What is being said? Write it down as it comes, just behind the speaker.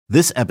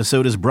This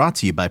episode is brought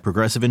to you by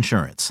Progressive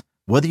Insurance.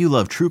 Whether you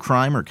love true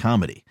crime or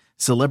comedy,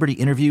 celebrity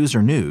interviews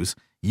or news,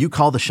 you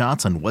call the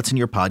shots on what's in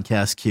your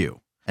podcast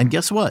queue. And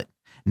guess what?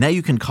 Now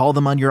you can call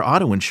them on your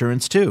auto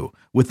insurance too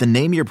with the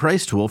Name Your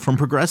Price tool from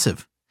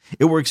Progressive.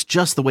 It works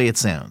just the way it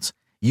sounds.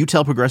 You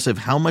tell Progressive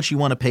how much you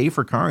want to pay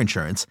for car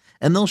insurance,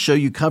 and they'll show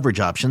you coverage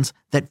options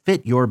that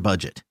fit your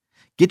budget.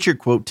 Get your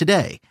quote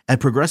today at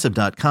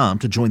Progressive.com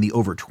to join the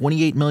over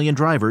 28 million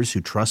drivers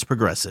who trust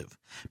Progressive.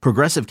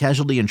 Progressive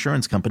Casualty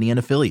Insurance Company and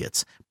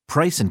Affiliates.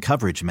 Price and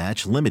coverage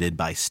match limited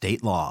by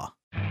state law.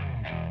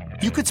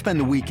 You could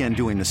spend the weekend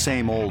doing the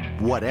same old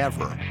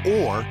whatever,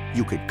 or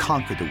you could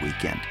conquer the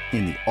weekend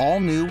in the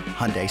all-new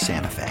Hyundai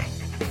Santa Fe.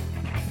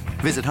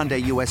 Visit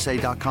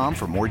HyundaiUSA.com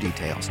for more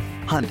details.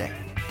 Hyundai,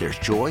 there's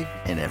joy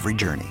in every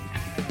journey.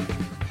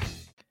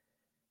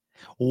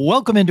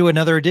 Welcome into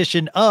another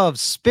edition of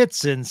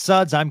Spits and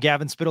Suds. I'm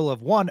Gavin Spittle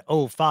of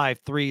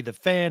 105.3 The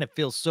Fan. It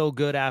feels so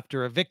good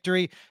after a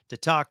victory to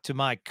talk to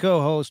my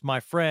co-host, my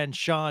friend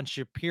Sean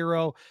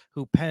Shapiro,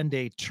 who penned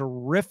a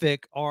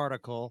terrific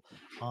article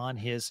on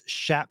his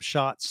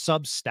Shapshot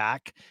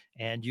Substack.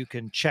 And you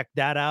can check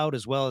that out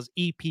as well as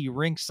EP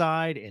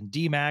Rinkside and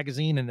D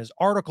Magazine. And his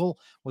article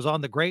was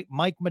on the great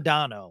Mike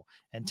Modano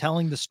and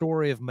telling the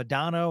story of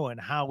Modano and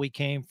how we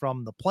came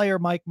from the player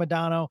Mike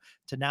Modano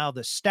to now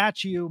the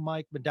statue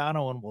Mike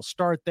Modano. And we'll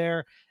start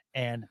there.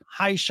 And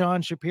hi,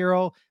 Sean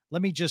Shapiro.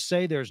 Let me just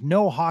say there's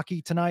no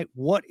hockey tonight.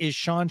 What is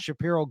Sean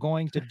Shapiro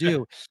going to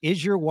do?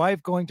 Is your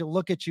wife going to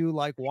look at you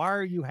like, why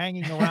are you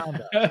hanging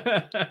around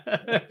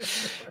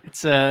us?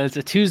 It's a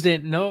Tuesday.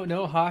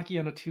 No hockey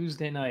on a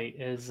Tuesday night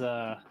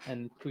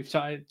and we've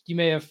talked, you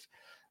may have,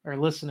 our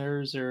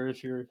listeners, or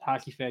if you're a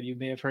hockey fan, you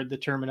may have heard the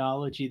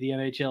terminology. The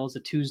NHL is a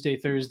Tuesday,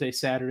 Thursday,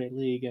 Saturday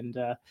league. And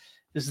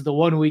this is the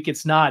 1 week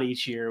it's not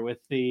each year with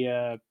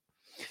the,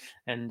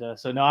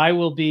 so no, I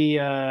will be,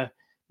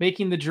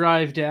 making the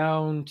drive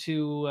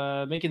to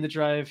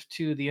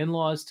the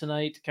in-laws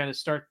tonight to kind of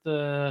start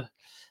the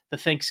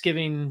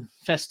Thanksgiving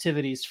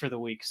festivities for the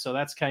week. So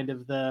that's kind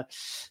of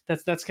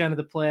that's kind of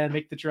the plan.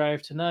 Make the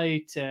drive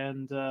tonight,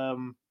 and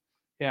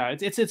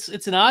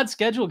it's an odd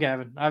schedule,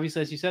 Gavin.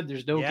 Obviously, as you said,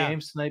 there's no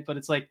games tonight, but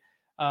it's like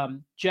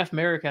Jeff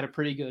Merrick had a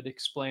pretty good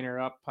explainer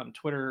up on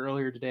Twitter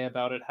earlier today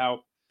about it.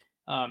 How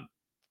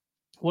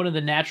one of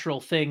the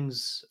natural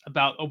things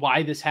about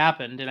why this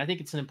happened, and I think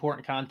it's an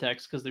important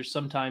context because there's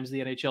sometimes the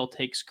NHL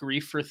takes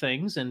grief for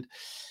things, and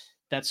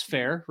that's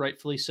fair,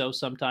 rightfully so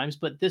sometimes.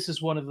 But this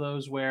is one of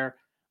those where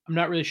I'm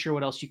not really sure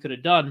what else you could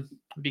have done,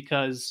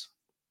 because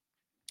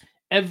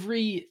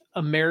every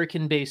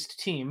American-based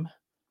team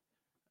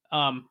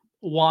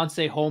wants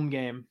a home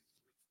game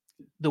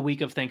the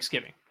week of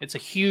Thanksgiving. It's a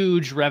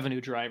huge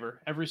revenue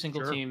driver, every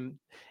single team.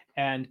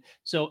 And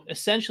so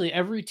essentially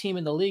every team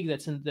in the league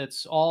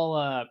that's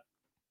all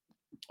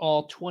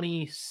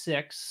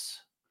 25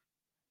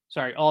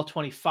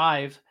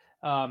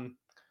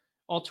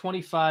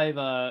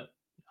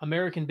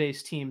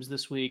 American-based teams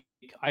this week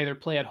either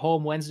play at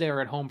home Wednesday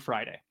or at home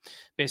Friday.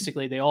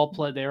 Basically, they're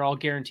all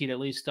guaranteed at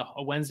least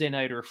a Wednesday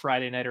night or a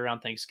Friday night around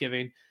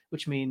Thanksgiving,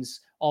 which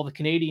means all the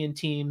Canadian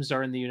teams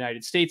are in the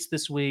United States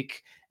this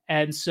week.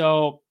 And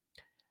so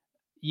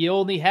you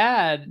only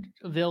had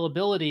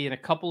availability in a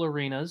couple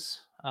arenas.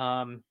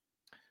 The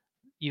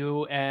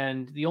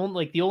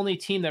only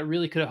team that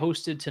really could have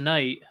hosted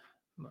tonight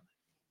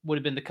would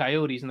have been the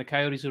Coyotes, and the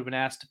Coyotes would have been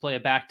asked to play a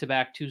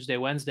back-to-back Tuesday,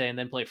 Wednesday, and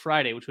then play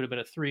Friday, which would have been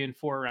a 3 and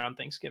 4 around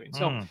Thanksgiving.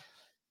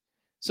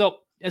 So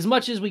as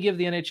much as we give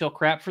the NHL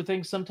crap for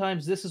things,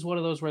 sometimes this is one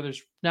of those where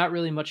there's not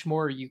really much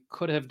more you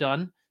could have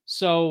done.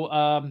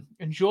 So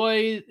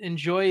enjoy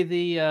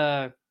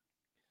the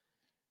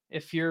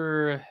if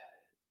you're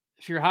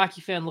a hockey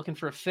fan looking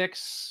for a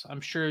fix,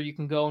 I'm sure you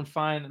can go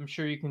find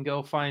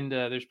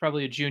there's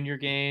probably a junior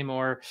game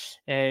or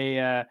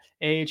a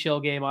AHL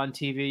game on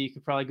TV. You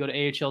could probably go to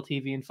AHL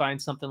TV and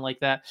find something like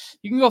that.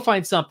 You can go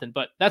find something,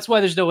 but that's why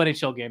there's no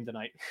NHL game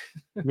tonight.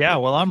 Yeah,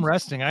 well, I'm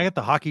resting. I got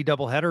the hockey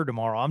doubleheader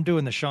tomorrow. I'm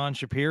doing the Sean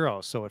Shapiro.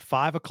 So at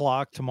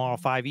 5:00 tomorrow,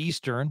 5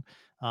 Eastern,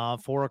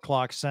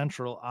 4:00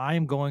 Central,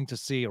 I'm going to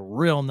see a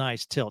real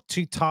nice tilt.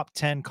 2 top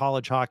 10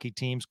 college hockey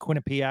teams,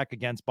 Quinnipiac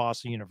against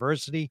Boston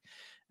University,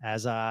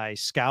 as I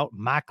scout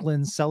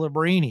Macklin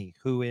Celebrini,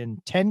 who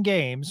in 10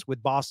 games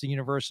with Boston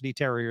University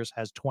Terriers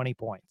has 20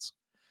 points.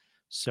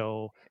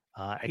 So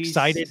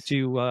excited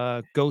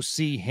to go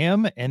see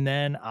him. And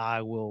then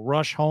I will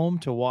rush home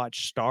to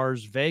watch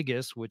Stars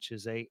Vegas, which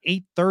is a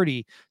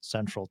 8:30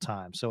 Central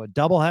Time. So a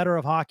doubleheader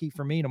of hockey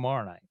for me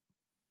tomorrow night.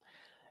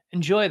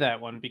 Enjoy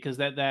that one, because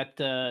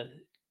that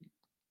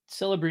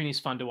Celebrini's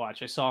fun to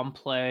watch. I saw him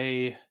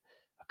play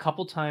a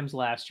couple times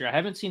last year. I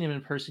haven't seen him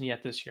in person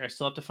yet this year. I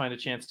still have to find a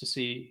chance to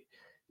see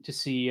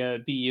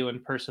BU in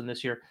person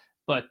this year.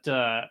 But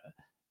I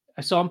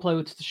saw him play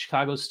with the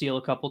Chicago Steel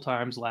a couple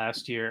times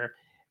last year,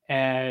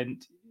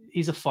 and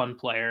he's a fun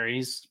player.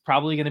 He's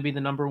probably going to be the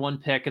number 1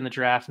 pick in the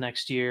draft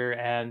next year,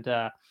 and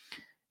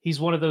he's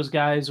one of those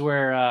guys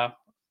where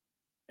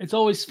it's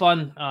always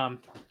fun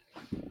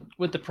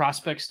with the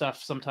prospect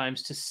stuff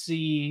sometimes to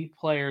see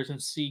players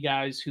and see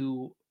guys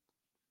who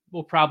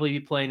will probably be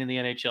playing in the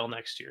NHL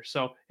next year.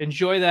 So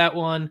enjoy that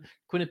one.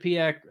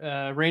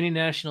 Quinnipiac, reigning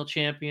national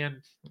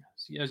champion,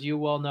 as you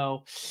well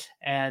know,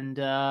 and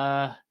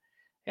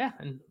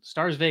and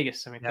Stars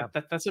Vegas. I mean, Yeah.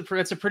 that's a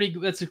pretty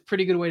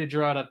good way to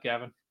draw it up,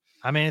 Gavin.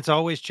 I mean, it's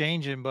always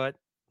changing, but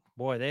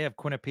boy, they have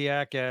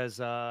Quinnipiac as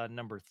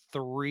number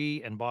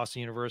 3 and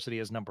Boston University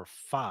as number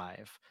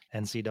 5,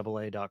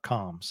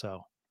 NCAA.com.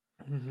 So,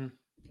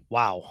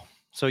 wow.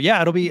 So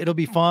yeah, it'll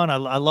be fun.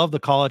 I love the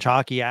college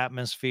hockey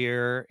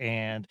atmosphere,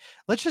 and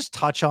let's just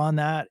touch on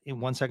that in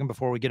 1 second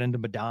before we get into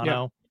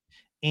Modano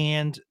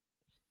and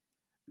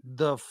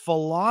the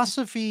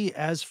philosophy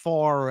as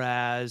far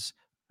as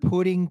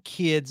putting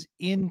kids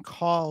in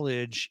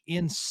college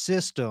in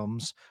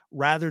systems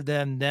rather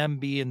than them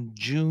being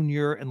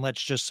junior and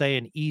let's just say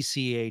an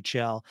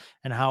ECHL,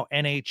 and how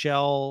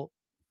NHL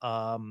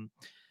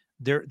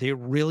they're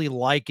really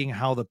liking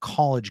how the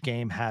college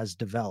game has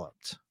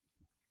developed.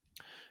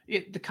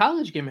 The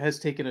college game has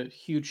taken a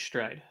huge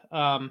stride.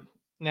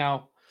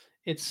 Now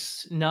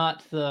it's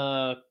not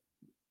the.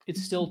 It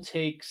still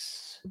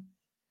takes.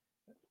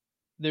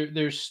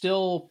 There's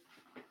still.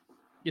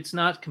 It's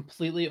not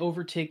completely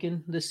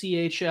overtaken the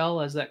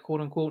CHL as that quote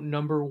unquote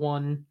number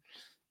 1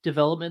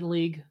 development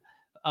league,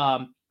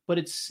 but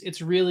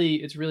it's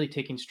really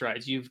taking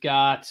strides. You've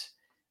got,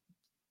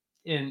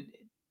 and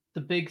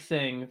the big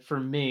thing for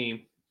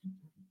me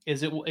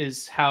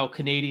is how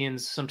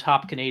some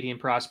top Canadian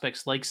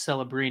prospects like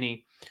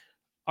Celebrini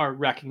are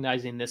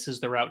recognizing this is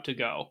the route to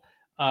go.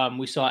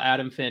 We saw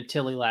Adam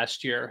Fantilli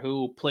last year,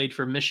 who played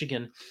for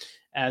Michigan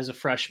as a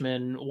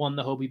freshman, won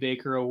the Hobey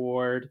Baker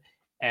Award,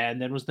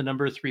 and then was the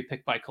number 3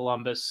 pick by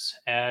Columbus,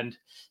 and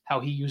how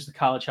he used the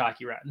college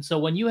hockey route. And so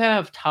when you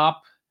have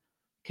top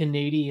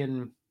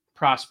Canadian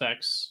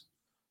prospects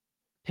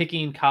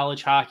picking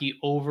college hockey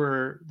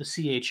over the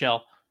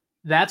CHL,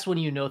 that's when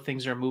you know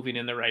things are moving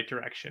in the right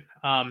direction.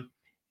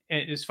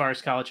 As far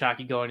as college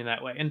hockey going in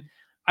that way. And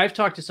I've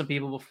talked to some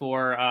people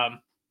before.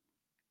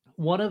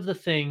 One of the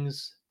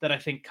things that I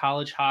think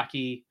college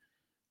hockey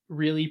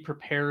really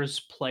prepares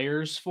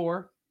players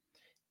for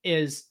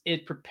is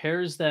it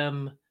prepares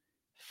them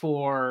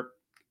for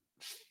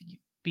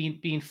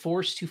being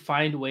forced to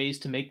find ways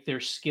to make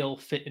their skill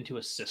fit into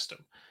a system.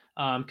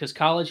 Because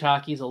college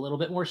hockey is a little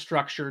bit more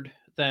structured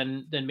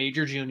than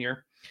major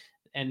junior,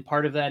 and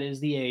part of that is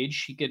the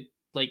age.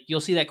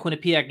 You'll see that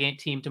Quinnipiac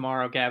team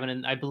tomorrow, Gavin,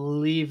 and I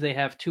believe they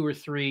have 2 or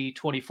 3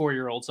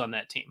 24-year-olds on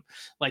that team.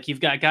 Like, you've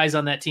got guys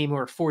on that team who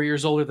are 4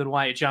 years older than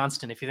Wyatt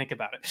Johnston, if you think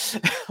about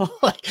it.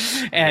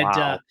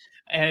 Wow.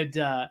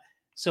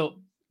 So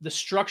the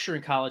structure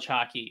in college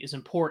hockey is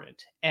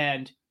important,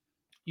 and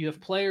you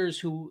have players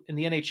who in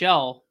the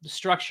NHL, the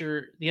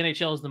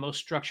NHL is the most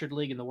structured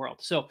league in the world.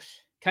 So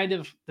kind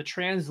of the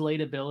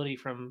translatability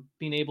from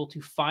being able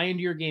to find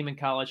your game in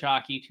college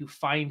hockey to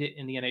find it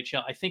in the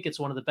NHL. I think it's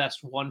one of the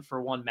best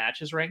 1-for-1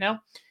 matches right now.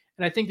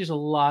 And I think there's a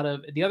lot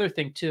of, the other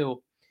thing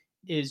too,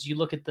 is you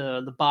look at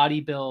the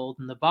body build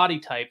and the body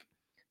type.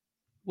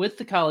 With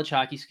the college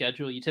hockey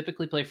schedule, you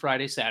typically play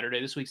Friday, Saturday.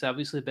 This week's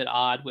obviously a bit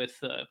odd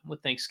with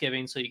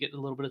Thanksgiving, so you get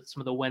a little bit of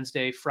some of the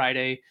Wednesday,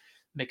 Friday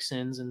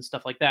mix-ins and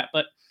stuff like that.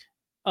 But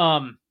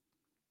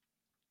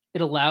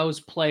it allows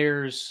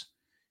players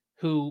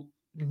who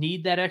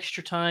need that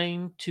extra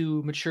time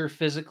to mature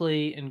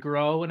physically and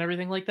grow and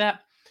everything like that.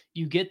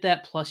 You get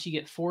that, plus you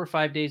get 4 or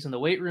 5 days in the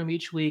weight room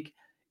each week.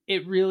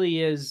 It really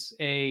is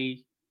a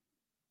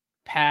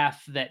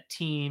path that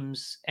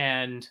teams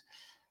and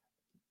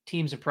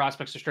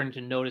prospects are starting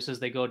to notice as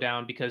they go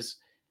down, because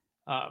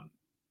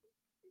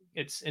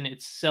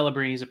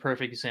Celebrini is a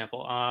perfect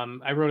example.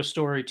 I wrote a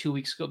story 2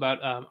 weeks ago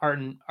about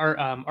Artem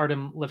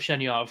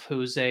Levchenyov,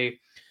 who's a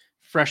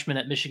freshman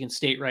at Michigan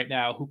State right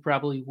now, who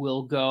probably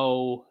will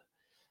go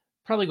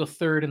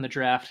 3rd in the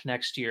draft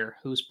next year,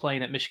 who's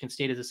playing at Michigan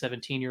State as a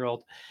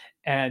 17-year-old.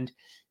 And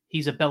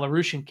he's a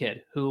Belarusian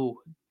kid who,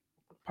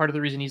 part of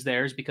the reason he's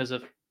there is because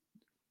of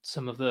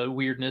some of the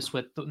weirdness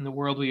in the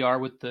world we are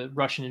with the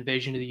Russian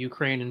invasion of the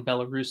Ukraine and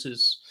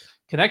Belarus's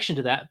connection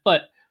to that.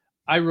 But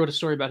I wrote a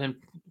story about him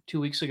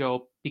 2 weeks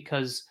ago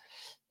because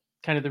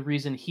kind of the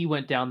reason he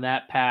went down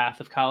that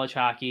path of college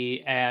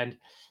hockey and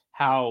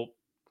how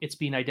it's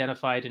being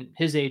identified. And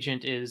his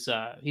agent is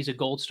he's a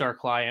Gold Star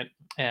client,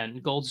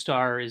 and Gold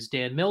Star is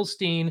Dan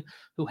Milstein,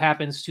 who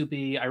happens to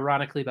be,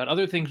 ironically, about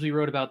other things we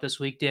wrote about this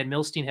week, Dan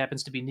Milstein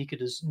happens to be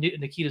Nikita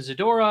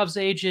Zadorov's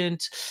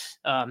agent,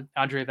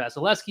 Andrei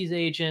Vasilevsky's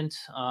agent,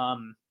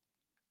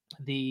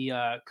 the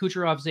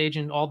Kucherov's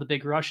agent, all the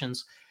big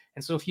Russians.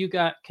 And so if you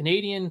got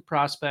Canadian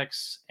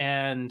prospects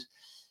and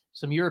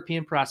some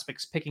European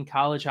prospects picking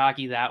college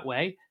hockey that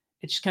way,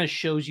 it just kind of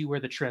shows you where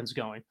the trend's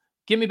going.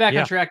 Get me back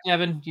on track,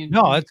 Evan.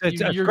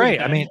 It's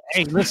great. I mean,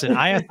 hey, listen,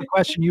 I asked the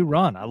question, you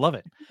run. I love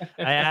it.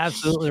 I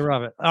absolutely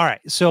love it. All right.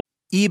 So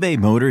eBay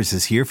Motors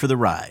is here for the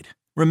ride.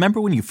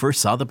 Remember when you first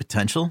saw the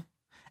potential?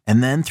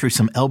 And then through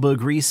some elbow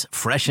grease,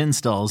 fresh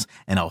installs,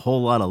 and a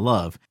whole lot of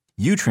love,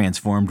 you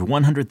transformed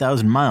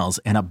 100,000 miles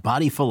and a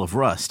body full of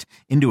rust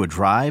into a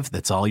drive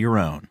that's all your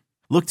own.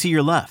 Look to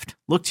your left.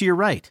 Look to your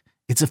right.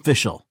 It's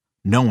official.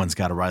 No one's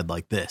got a ride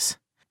like this.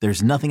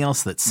 There's nothing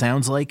else that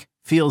sounds like,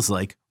 feels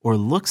like, or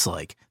looks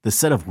like the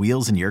set of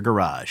wheels in your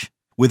garage.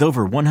 With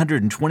over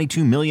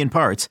 122 million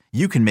parts,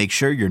 you can make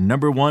sure your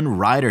number one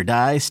ride or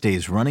die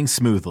stays running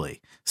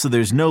smoothly. So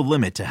there's no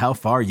limit to how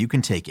far you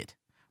can take it.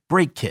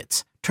 Brake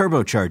kits,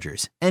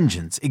 turbochargers,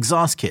 engines,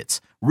 exhaust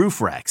kits,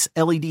 roof racks,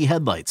 LED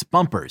headlights,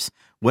 bumpers,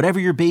 whatever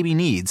your baby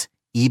needs,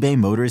 eBay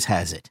Motors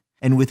has it.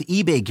 And with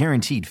eBay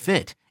Guaranteed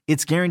Fit,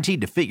 it's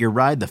guaranteed to fit your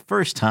ride the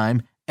first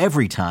time,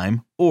 every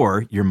time,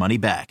 or your money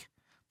back.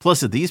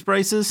 Plus, at these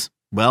prices,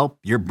 well,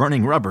 you're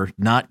burning rubber,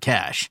 not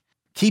cash.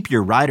 Keep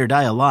your ride or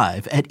die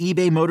alive at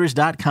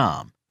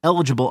ebaymotors.com.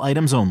 Eligible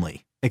items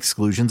only.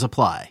 Exclusions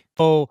apply.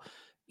 Oh,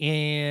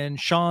 in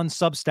Sean's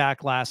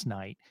Substack last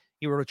night,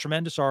 he wrote a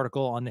tremendous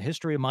article on the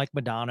history of Mike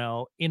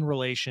Modano in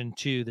relation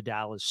to the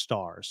Dallas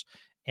Stars.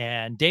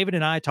 And David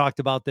and I talked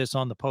about this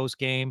on the post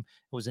game.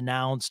 It was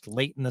announced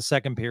late in the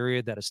second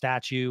period that a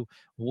statue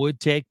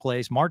would take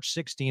place March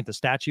 16th, a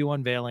statue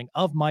unveiling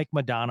of Mike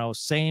Modano,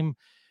 same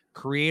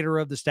creator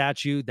of the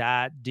statue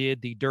that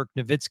did the Dirk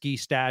Nowitzki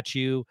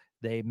statue.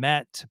 They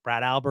met,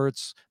 Brad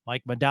Alberts,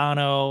 Mike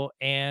Modano,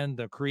 and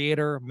the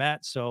creator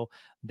met. So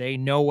they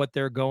know what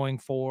they're going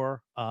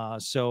for.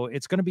 So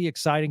it's going to be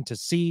exciting to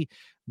see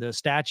the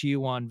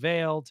statue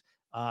unveiled.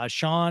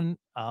 Sean,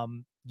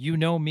 you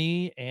know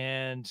me,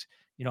 and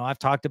I've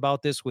talked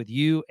about this with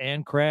you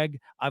and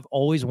Craig. I've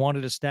always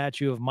wanted a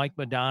statue of Mike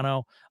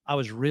Modano. I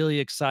was really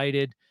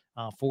excited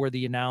for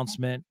the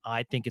announcement.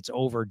 I think it's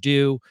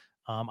overdue.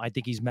 I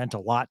think he's meant a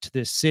lot to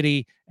this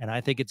city, and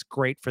I think it's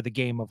great for the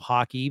game of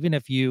hockey. Even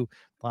if you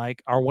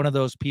are one of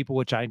those people,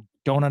 which I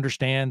don't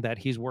understand, that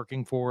he's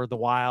working for the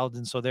Wild,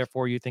 and so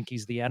therefore you think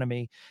he's the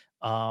enemy.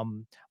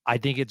 I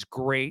think it's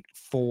great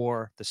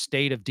for the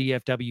state of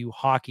DFW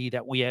hockey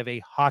that we have a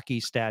hockey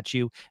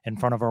statue in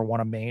front of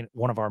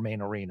one of our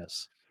main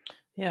arenas.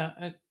 Yeah,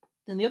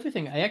 and the other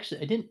thing, I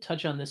didn't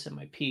touch on this in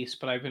my piece,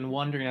 but I've been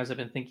wondering as I've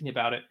been thinking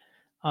about it.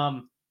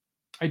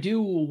 I do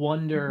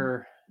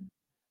wonder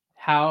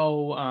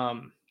how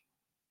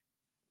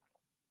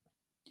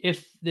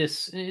if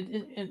this,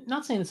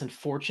 not saying it's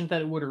unfortunate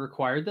that it would have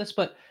required this,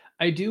 but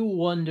I do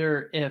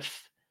wonder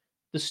if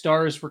the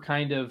Stars were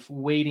kind of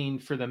waiting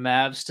for the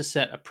Mavs to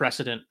set a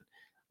precedent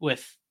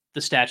with the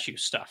statue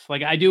stuff.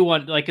 Like I do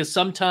want, because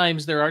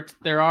sometimes there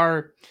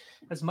are,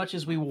 as much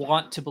as we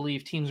want to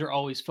believe teams are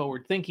always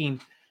forward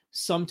thinking,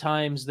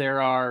 sometimes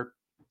there are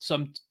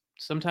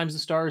sometimes the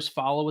Stars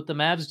follow what the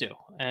Mavs do,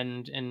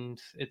 and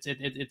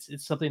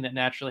it's something that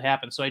naturally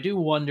happens. So I do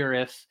wonder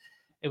if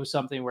it was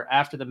something where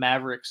after the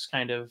Mavericks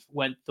kind of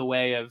went the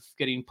way of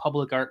getting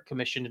public art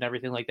commissioned and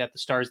everything like that, the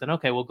Stars then,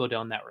 okay, we'll go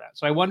down that route.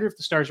 So I wonder if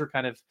the Stars were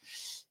kind of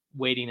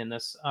waiting in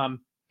this.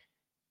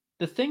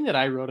 The thing that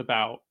I wrote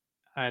about,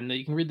 and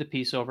you can read the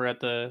piece over at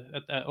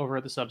the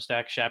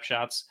Substack Shap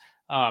Shots.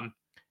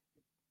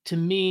 To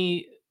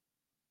me,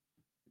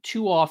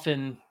 too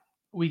often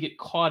we get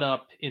caught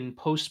up in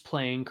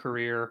post-playing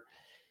career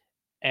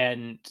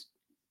and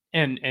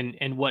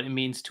what it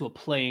means to a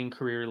playing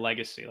career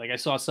legacy. Like I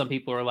saw some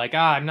people are like,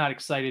 I'm not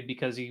excited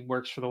because he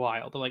works for the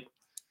Wild. They're like,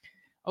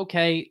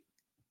 okay,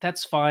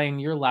 that's fine.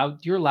 You're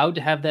allowed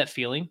to have that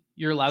feeling.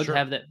 You're allowed to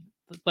have that.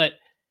 But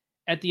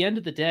at the end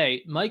of the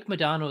day, Mike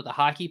Modano, the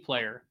hockey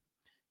player,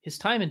 his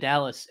time in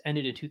Dallas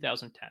ended in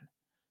 2010.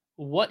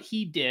 What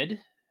he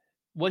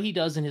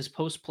does in his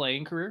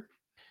post-playing career,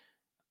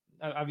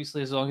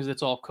 obviously, as long as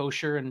it's all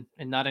kosher and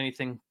not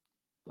anything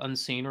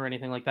unseen or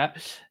anything like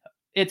that,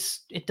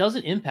 it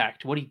doesn't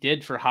impact what he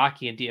did for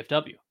hockey in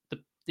DFW.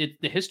 The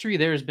history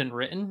there has been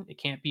written. It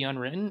can't be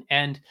unwritten.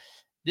 And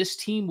this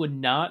team would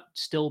not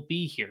still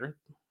be here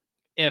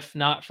if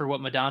not for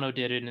what Modano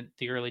did in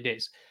the early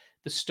days.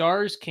 The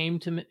Stars came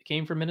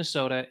from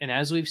Minnesota, and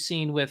as we've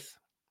seen with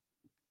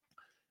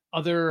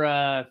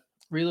other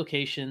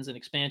relocations and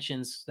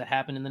expansions that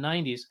happened in the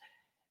 90s,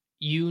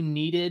 you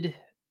needed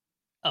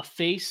a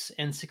face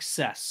and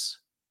success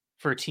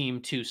for a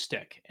team to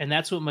stick. And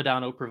that's what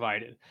Modano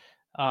provided.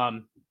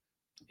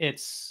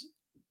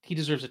 He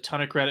deserves a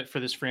ton of credit for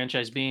this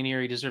franchise being here.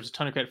 He deserves a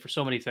ton of credit for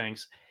so many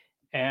things.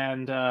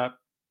 And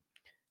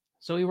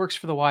so he works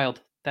for the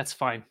Wild. That's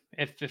fine.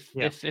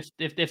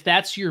 If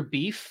that's your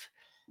beef,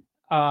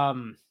 I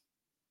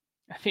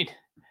mean,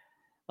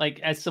 like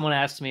as someone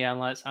asked me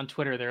on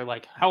Twitter, they're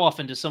like, how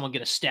often does someone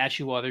get a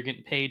statue while they're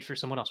getting paid for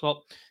someone else?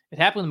 Well, it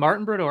happened with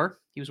Martin Brodeur.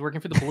 He was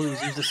working for the Blues.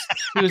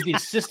 He was the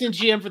assistant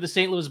GM for the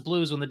St. Louis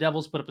Blues when the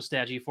Devils put up a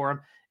statue for him,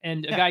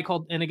 and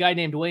a guy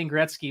named Wayne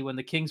Gretzky when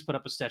the Kings put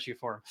up a statue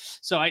for him.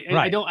 So I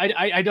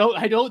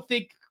don't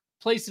think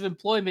place of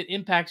employment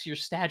impacts your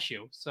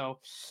statue. So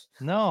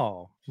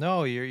no,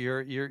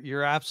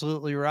 you're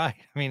absolutely right.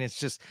 I mean, it's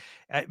just,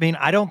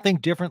 I don't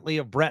think differently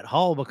of Brett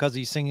Hull because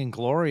he's singing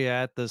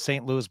Gloria at the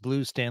St. Louis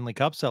Blues Stanley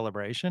Cup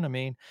celebration. I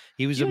mean,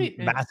 he was a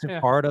massive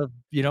part of,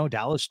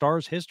 Dallas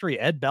Stars history.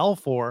 Ed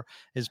Belfour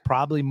is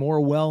probably more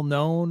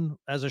well-known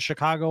as a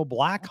Chicago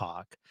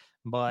Blackhawk,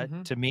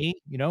 but to me,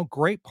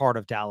 great part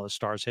of Dallas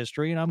Stars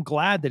history. And I'm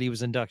glad that he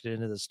was inducted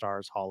into the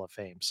Stars Hall of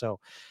Fame.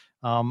 So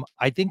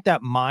I think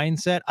that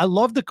mindset, I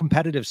love the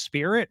competitive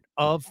spirit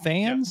of Yeah.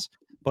 fans,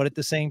 but at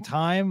the same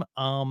time,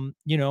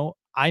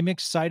 I'm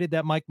excited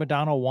that Mike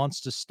Modano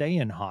wants to stay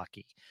in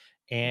hockey.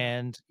 Yeah.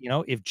 And,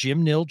 if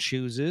Jim Nill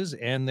chooses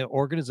and the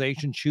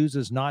organization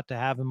chooses not to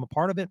have him a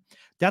part of it,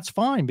 that's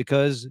fine,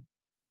 because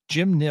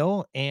Jim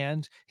Nill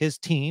and his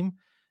team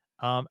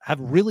have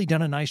really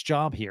done a nice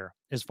job here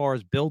as far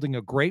as building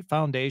a great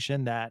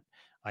foundation that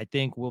I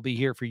think will be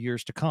here for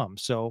years to come.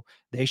 So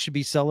they should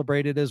be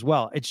celebrated as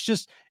well. It's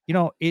just,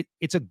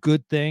 it's a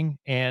good thing.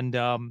 And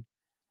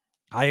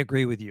I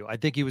agree with you. I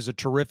think he was a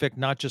terrific,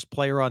 not just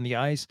player on the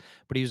ice,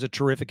 but he was a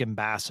terrific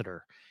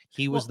ambassador.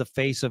 He was Well, the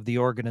face of the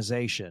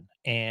organization.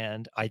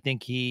 And I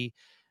think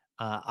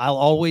I'll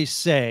always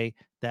say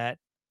that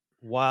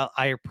while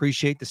I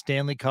appreciate the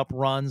Stanley Cup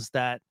runs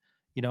that,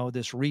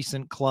 this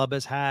recent club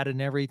has had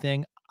and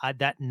everything,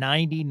 that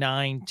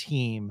 99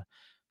 team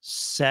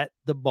set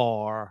the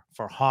bar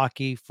for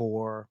hockey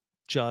for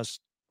just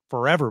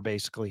forever,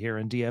 basically, here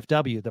in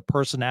DFW. The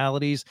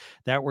personalities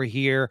that were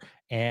here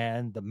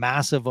and the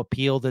massive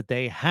appeal that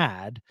they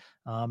had,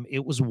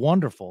 it was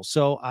wonderful.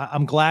 So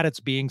I'm glad it's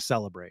being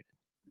celebrated.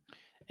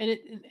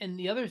 and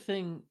the other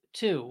thing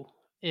too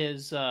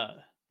is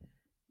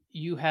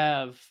you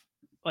have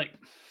like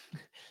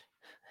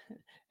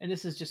and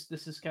this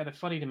is kind of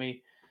funny to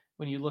me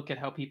when you look at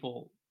how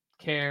people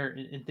care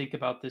and think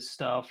about this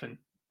stuff and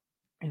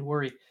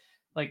worry.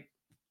 Like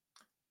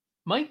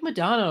Mike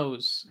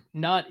Modano's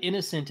not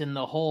innocent in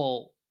the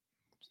whole.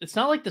 It's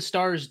not like the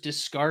Stars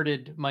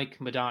discarded Mike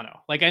Modano.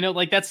 Like I know,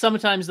 like that's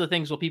sometimes the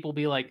things where people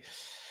be like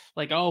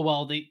oh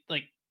well, they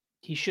like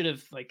he should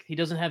have like he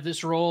doesn't have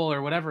this role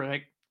or whatever.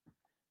 Like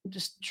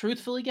just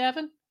truthfully,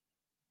 Gavin,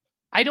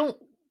 I don't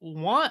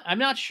want. I'm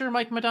not sure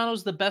Mike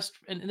Modano's the best,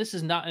 and this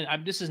is not.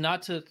 This is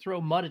not to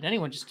throw mud at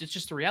anyone. Just it's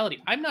just the reality.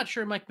 I'm not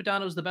sure Mike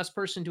Modano's the best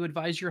person to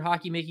advise your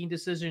hockey making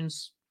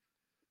decisions.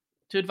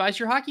 To advise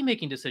your hockey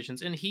making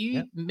decisions, and Yeah.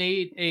 he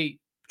made a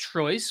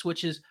choice,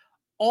 which is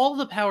all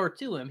the power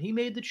to him. He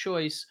made the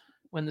choice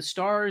when the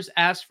Stars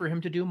asked for him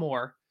to do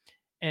more,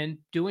 and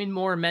doing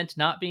more meant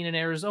not being in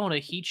Arizona.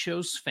 He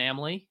chose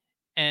family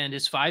and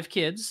his 5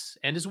 kids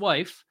and his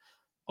wife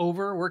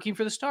over working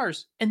for the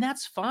Stars, and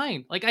that's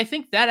fine. Like I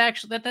think that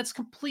actually that's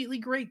completely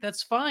great.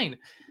 That's fine.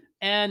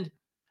 And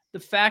the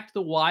fact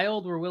the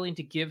Wild were willing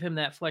to give him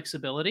that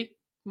flexibility,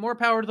 more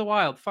power to the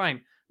Wild,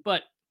 fine.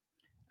 But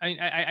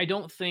I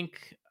don't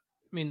think.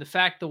 I mean, the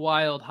fact the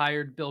Wild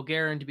hired Bill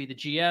Guerin to be the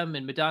GM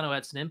and Modano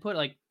had some input,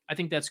 like I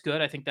think that's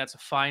good. I think that's a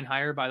fine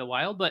hire by the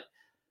Wild. But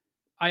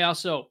I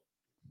also,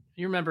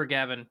 you remember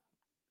Gavin,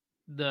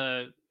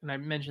 and I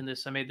mentioned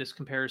this. I made this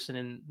comparison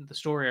in the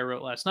story I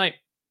wrote last night.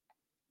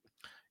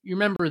 You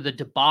remember the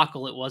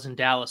debacle it was in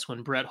Dallas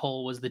when Brett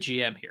Hull was the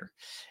GM here.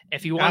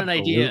 If you want an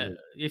idea, Absolutely.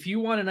 if you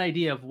want an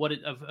idea of what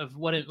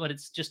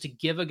it's just to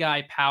give a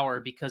guy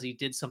power because he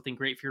did something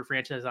great for your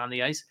franchise on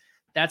the ice,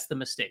 that's the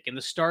mistake. And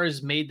the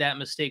Stars made that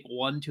mistake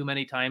one too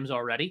many times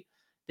already.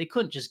 They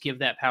couldn't just give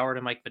that power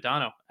to Mike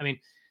Modano. I mean,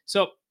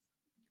 so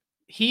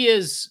he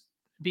is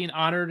being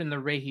honored in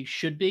the way he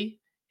should be.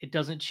 It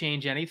doesn't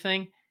change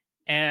anything.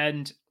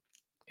 And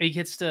he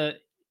gets to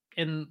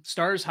and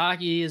Stars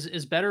hockey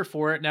is better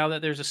for it now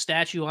that there's a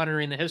statue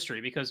honoring the history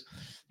because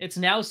it's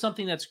now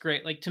something that's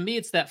great. Like to me,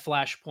 it's that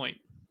flashpoint.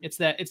 It's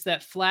that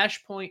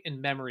flashpoint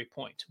and memory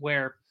point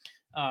where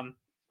um,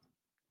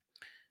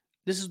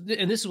 this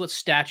is what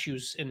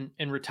statues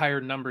and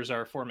retired numbers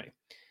are for me.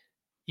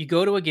 You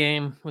go to a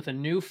game with a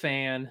new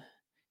fan,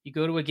 you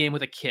go to a game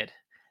with a kid,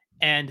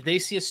 and they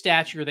see a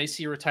statue or they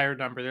see a retired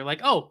number. They're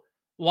like, oh,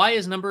 why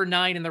is number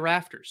 9 in the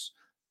rafters?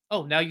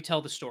 Oh, now you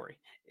tell the story.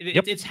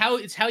 Yep. It's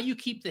how you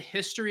keep the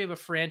history of a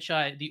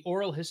franchise, the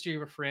oral history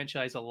of a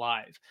franchise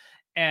alive.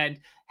 And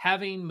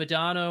having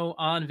Modano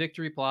on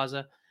Victory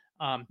Plaza,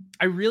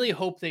 I really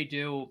hope they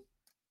do.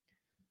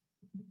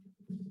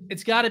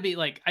 It's got to be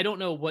like I don't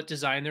know what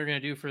design they're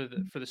going to do for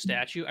the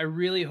statue. I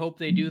really hope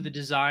they do the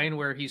design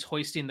where he's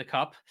hoisting the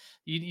cup.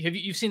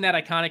 You've seen that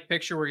iconic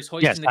picture where he's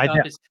Yes, hoisting the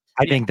cup? Is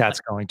I yeah, think that's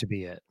going to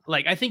be it.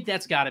 like I think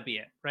that's got to be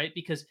it, right?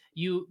 Because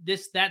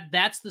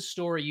that's the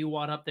story you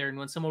want up there. And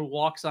when someone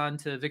walks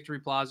onto Victory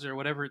Plaza or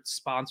whatever it's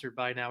sponsored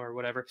by now or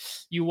whatever,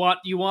 you want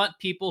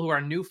people who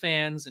are new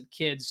fans and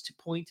kids to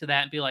point to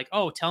that and be like,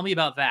 "Oh, tell me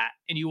about that."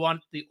 And you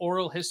want the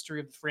oral history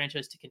of the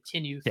franchise to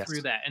continue Yes.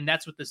 through that, and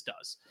that's what this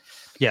does.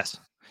 Yes.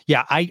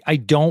 Yeah, I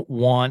don't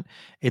want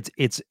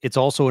it's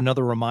also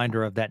another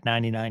reminder of that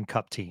 99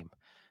 Cup team.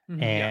 Yeah.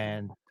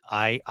 And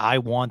I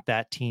want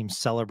that team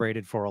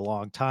celebrated for a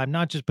long time,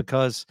 not just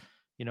because,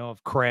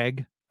 of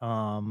Craig,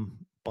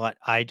 but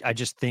I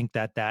just think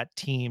that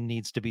team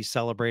needs to be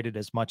celebrated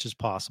as much as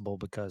possible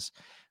because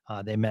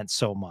they meant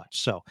so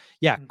much. So,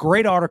 yeah, Mhm.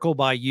 great article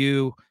by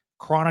you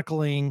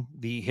chronicling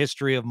the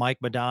history of Mike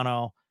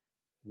Modano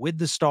with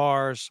the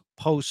Stars,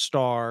 post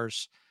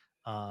Stars.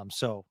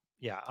 So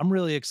yeah, I'm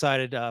really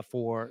excited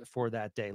for that day.